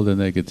love all the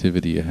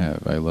negativity you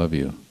have. I love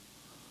you.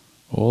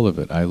 All of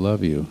it. I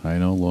love you. I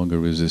no longer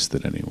resist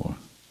it anymore.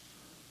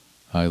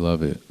 I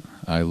love it.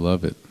 I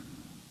love it.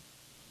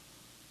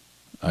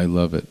 I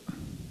love it.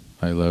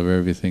 I love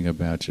everything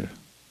about you.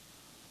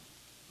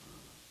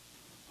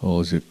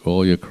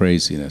 all your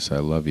craziness. I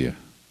love you.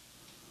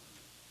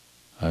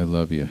 I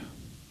love you.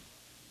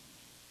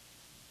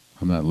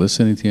 I'm not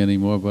listening to you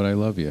anymore, but I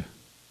love you.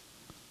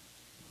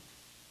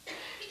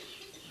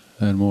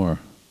 And more.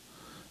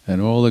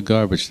 And all the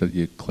garbage that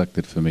you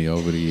collected for me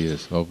over the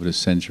years, over the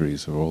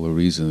centuries, of all the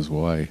reasons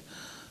why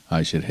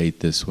I should hate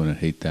this one and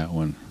hate that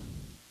one.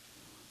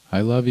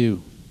 I love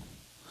you.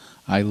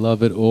 I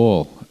love it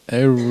all.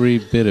 Every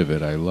bit of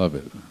it, I love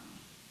it.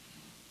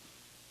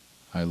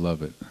 I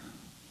love it.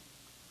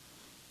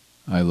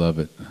 I love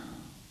it.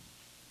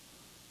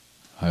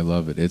 I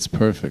love it. It's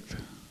perfect.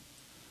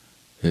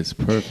 It's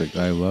perfect.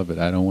 I love it.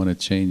 I don't want to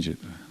change it.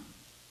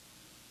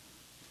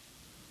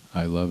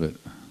 I love it.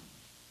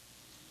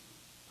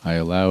 I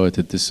allow it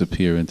to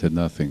disappear into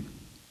nothing.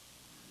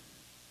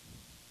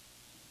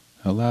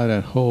 Allow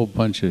that whole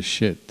bunch of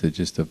shit to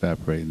just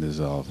evaporate and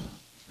dissolve.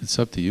 It's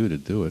up to you to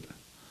do it.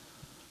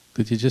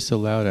 Could you just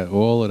allow that,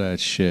 all of that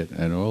shit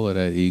and all of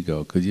that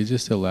ego, could you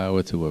just allow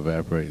it to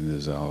evaporate and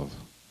dissolve?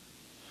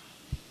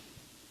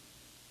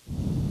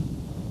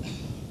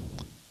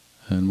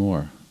 And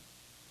more.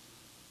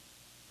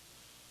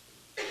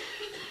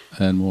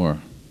 And more.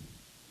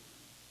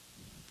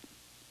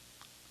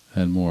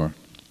 And more.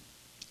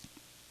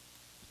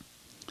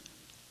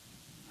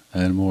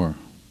 And more.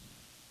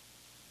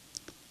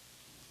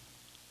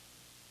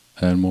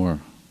 And more.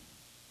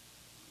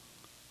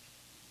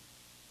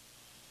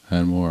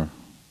 And more.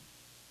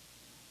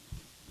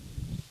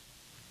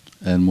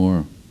 And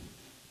more.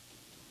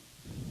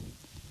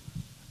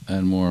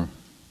 And more.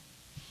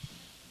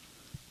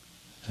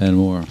 And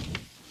more.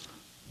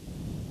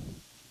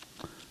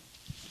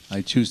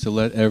 I choose to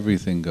let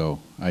everything go.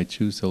 I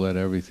choose to let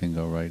everything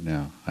go right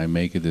now. I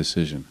make a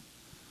decision.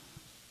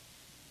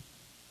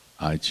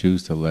 I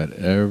choose to let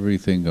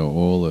everything go.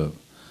 All of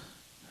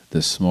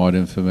the smart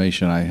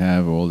information I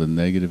have, all the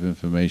negative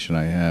information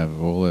I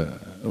have, all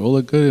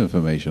the good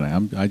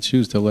information I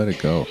choose to let it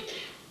go.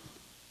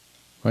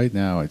 Right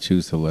now, I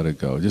choose to let it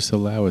go. Just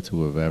allow it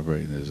to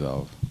evaporate and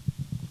dissolve.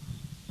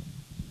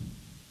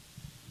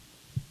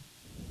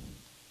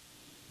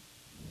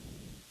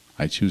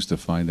 I choose to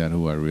find out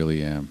who I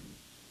really am,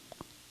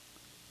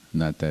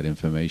 not that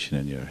information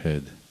in your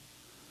head.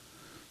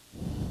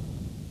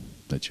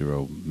 That you're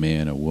a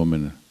man, a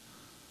woman,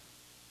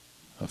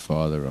 a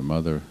father, a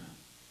mother.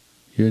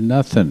 You're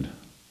nothing.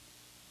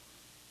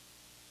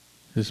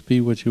 Just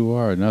be what you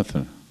are,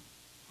 nothing.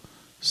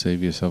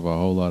 Save yourself a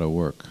whole lot of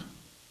work.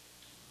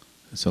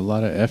 It's a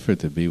lot of effort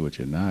to be what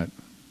you're not.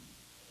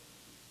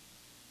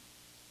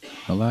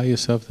 Allow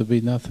yourself to be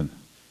nothing.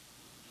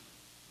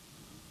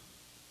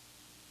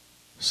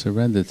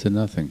 Surrender to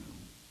nothing.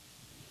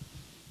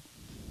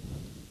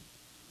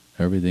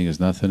 Everything is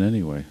nothing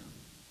anyway.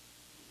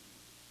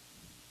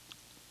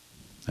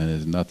 And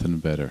there's nothing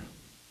better.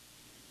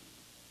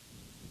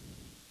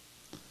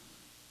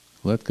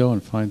 Let go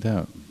and find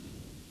out.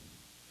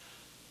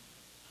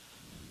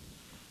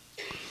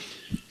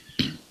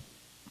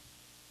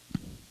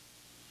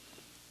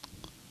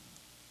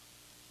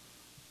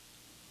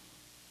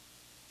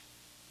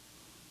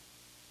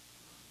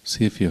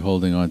 See if you're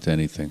holding on to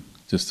anything.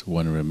 Just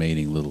one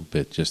remaining little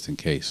bit, just in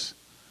case.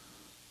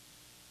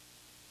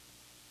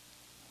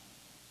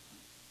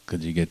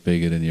 Could you get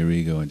bigger than your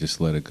ego and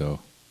just let it go?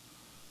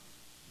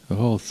 The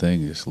whole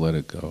thing, just let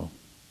it go.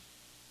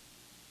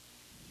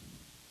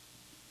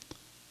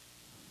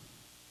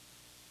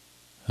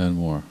 And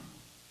more.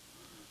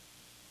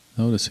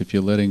 Notice if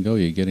you're letting go,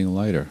 you're getting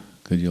lighter.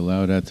 Could you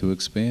allow that to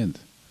expand?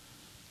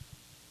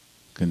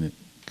 Can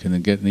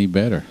it get any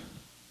better?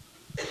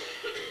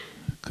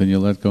 Can you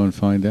let go and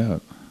find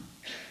out?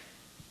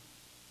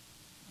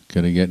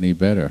 Can it get any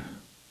better?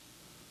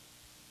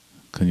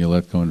 Can you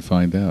let go and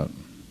find out?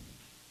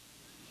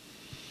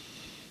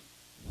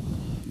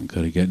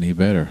 Could it get any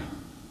better?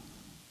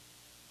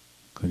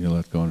 Could you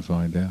let go and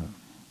find out?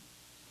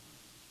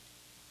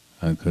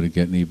 And could it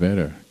get any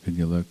better? Could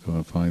you let go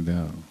and find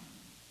out?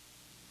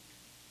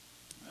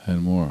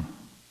 And more.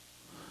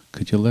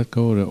 Could you let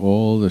go of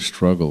all the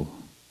struggle,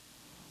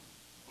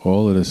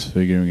 all of this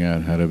figuring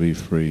out how to be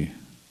free?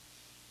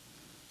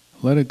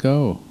 Let it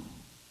go.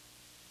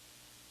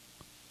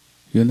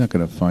 You're not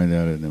going to find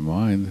out in your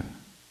mind.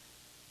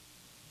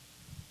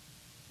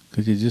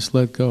 Could you just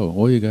let go?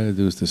 All you got to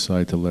do is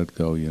decide to let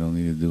go. You don't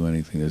need to do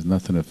anything. There's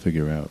nothing to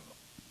figure out.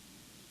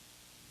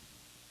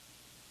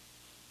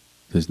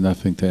 There's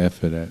nothing to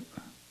effort at.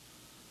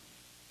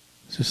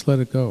 Just let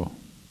it go.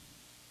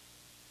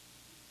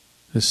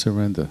 Just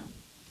surrender.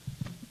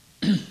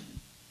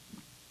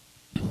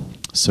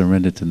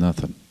 Surrender to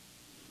nothing.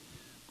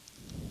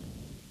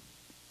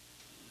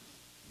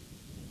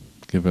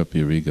 Give up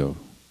your ego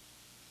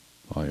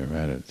while you're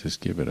at it. Just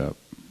give it up.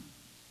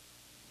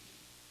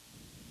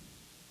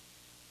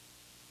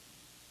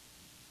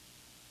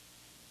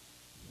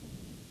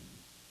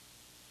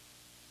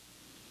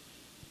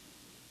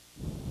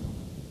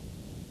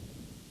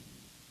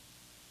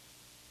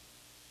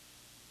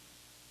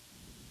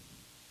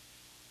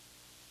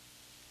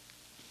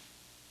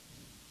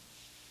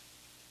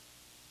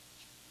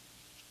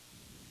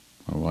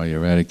 while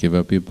you're at it, give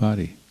up your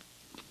body.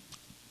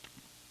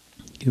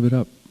 Give it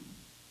up.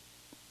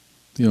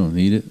 You don't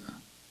need it.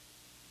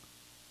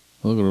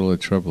 Look at all the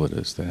trouble it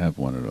is to have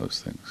one of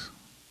those things.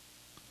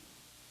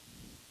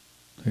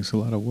 It takes a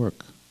lot of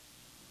work.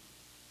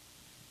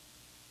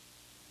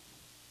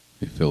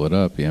 You fill it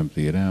up, you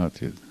empty it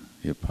out,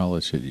 you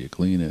polish it, you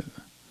clean it,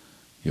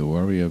 you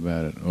worry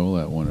about it, all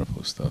that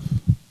wonderful stuff.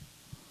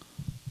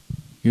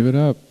 Give it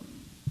up.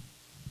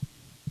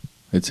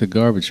 It's a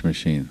garbage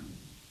machine.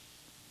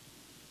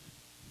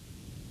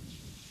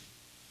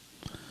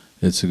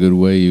 It's a good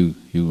way you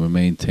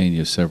maintain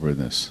your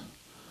separateness.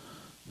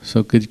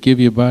 So could give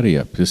your body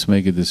up. Just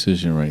make a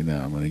decision right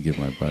now. I'm going to give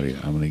my body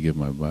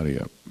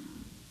up.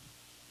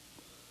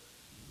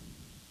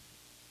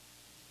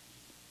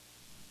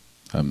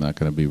 I'm not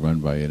going to be run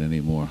by it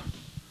anymore.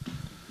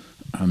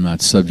 I'm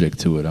not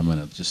subject to it. I'm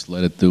going to just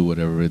let it do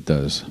whatever it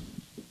does.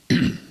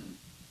 It's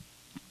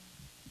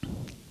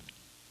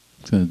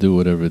going to do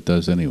whatever it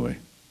does anyway.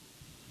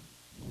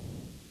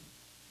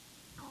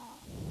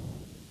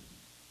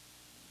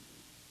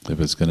 If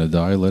it's going to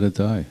die, let it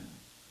die.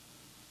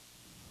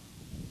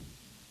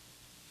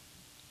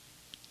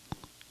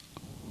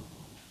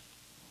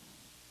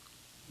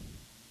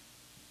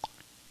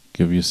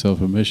 Give yourself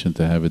permission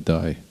to have it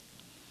die.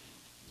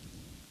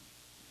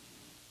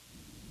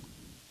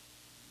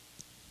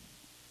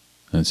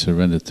 And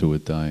surrender to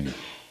it dying.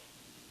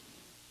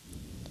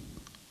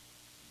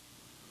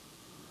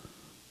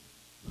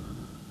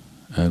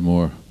 And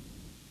more.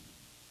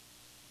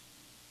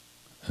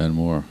 And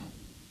more.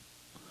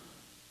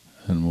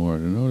 And more.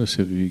 And notice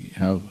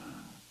how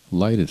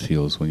light it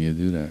feels when you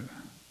do that.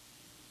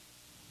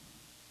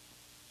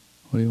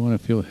 What do you want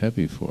to feel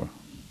heavy for?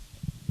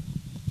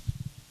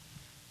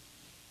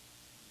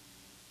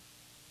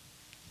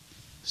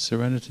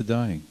 Surrender to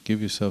dying.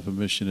 Give yourself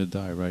permission to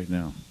die right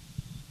now.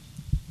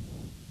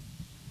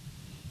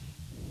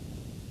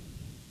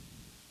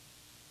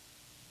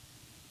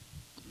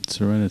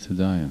 Surrender to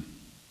dying.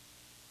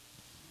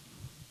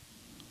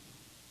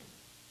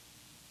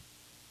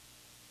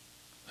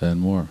 And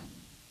more.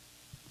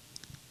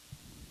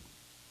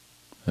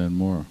 And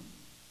more.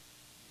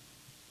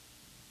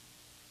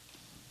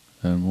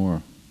 And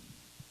more.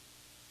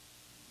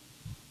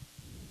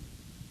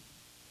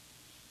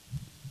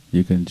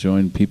 You can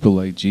join people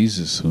like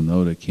Jesus who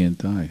know they can't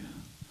die.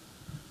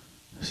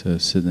 Instead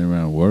of sitting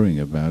around worrying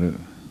about it.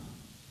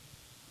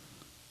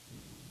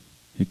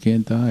 You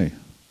can't die.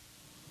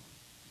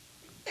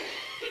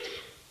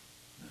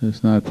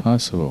 It's not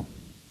possible.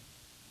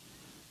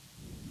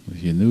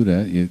 If you knew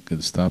that, you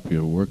could stop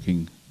your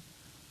working.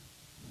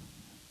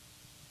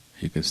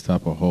 You could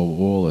stop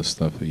all the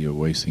stuff that you're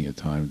wasting your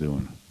time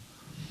doing.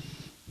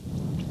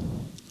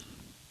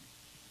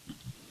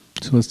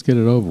 So let's get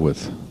it over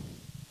with.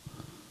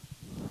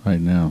 Right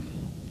now.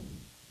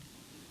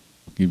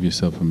 Give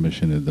yourself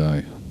permission to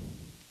die.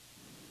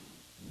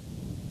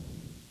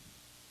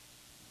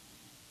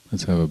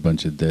 Let's have a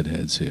bunch of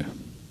deadheads here.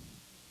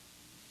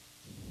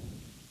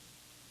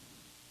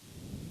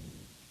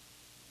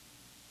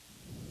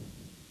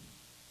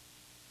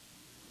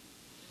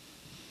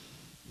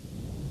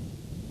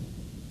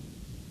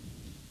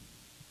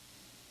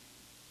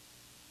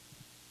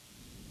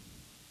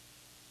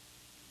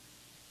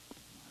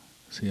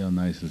 See how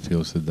nice it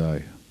feels to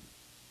die.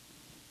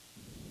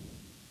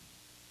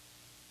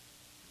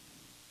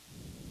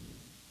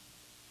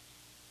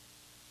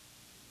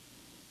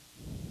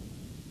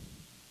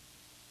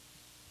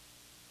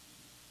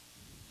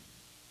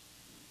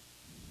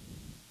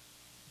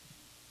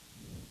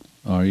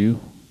 Are you?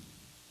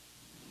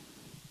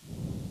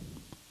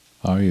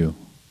 Are you?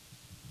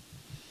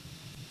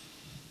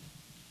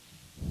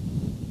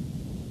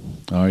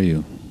 Are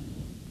you?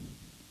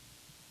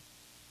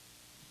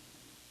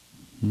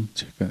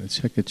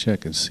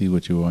 Check and see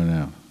what you are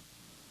now.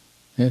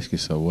 Ask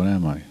yourself, what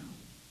am I?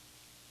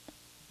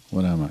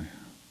 What am I?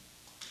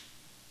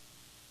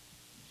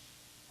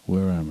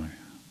 Where am I?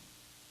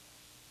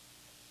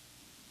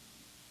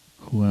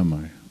 Who am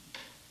I?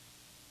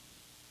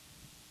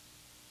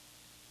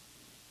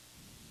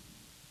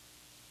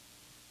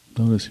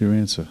 Notice your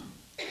answer.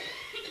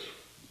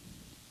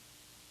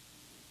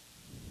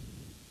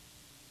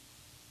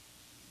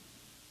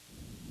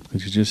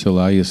 Could you just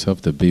allow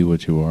yourself to be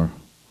what you are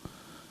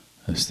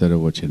instead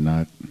of what you're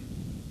not?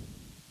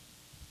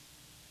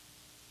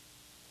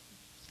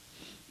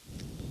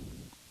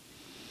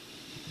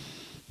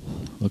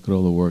 Look at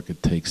all the work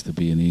it takes to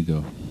be an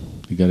ego.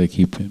 You got to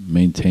keep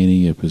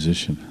maintaining your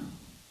position.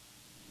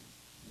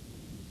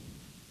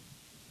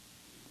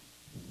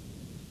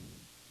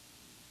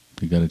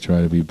 You got to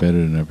try to be better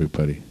than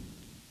everybody,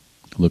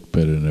 look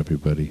better than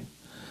everybody,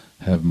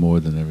 have more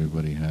than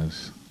everybody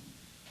has.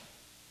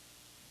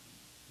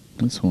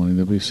 That's wanting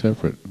to be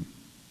separate.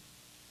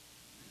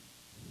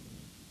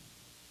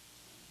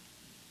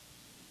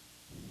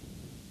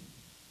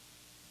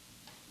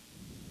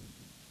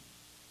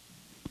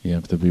 You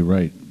have to be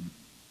right.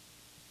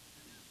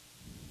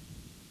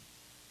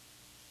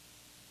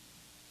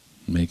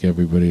 Make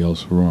everybody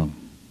else wrong.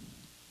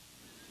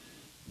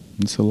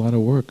 It's a lot of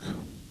work.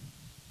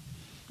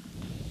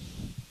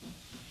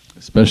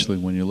 especially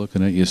when you're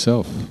looking at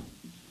yourself.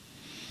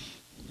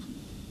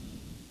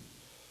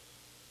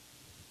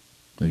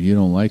 If you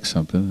don't like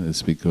something,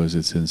 it's because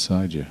it's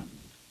inside you.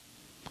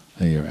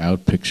 And you're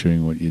out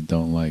picturing what you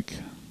don't like.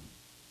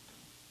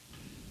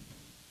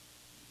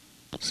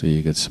 So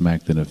you get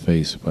smacked in the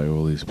face by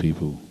all these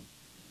people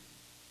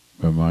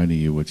reminding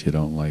you what you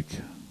don't like.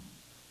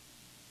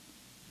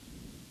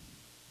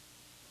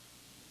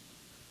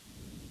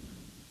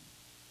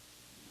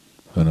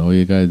 And all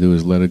you gotta do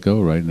is let it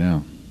go right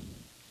now.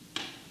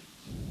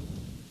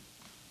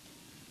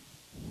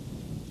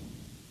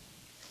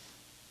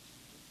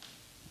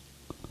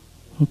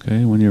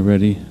 Okay, when you're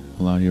ready,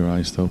 allow your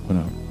eyes to open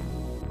up.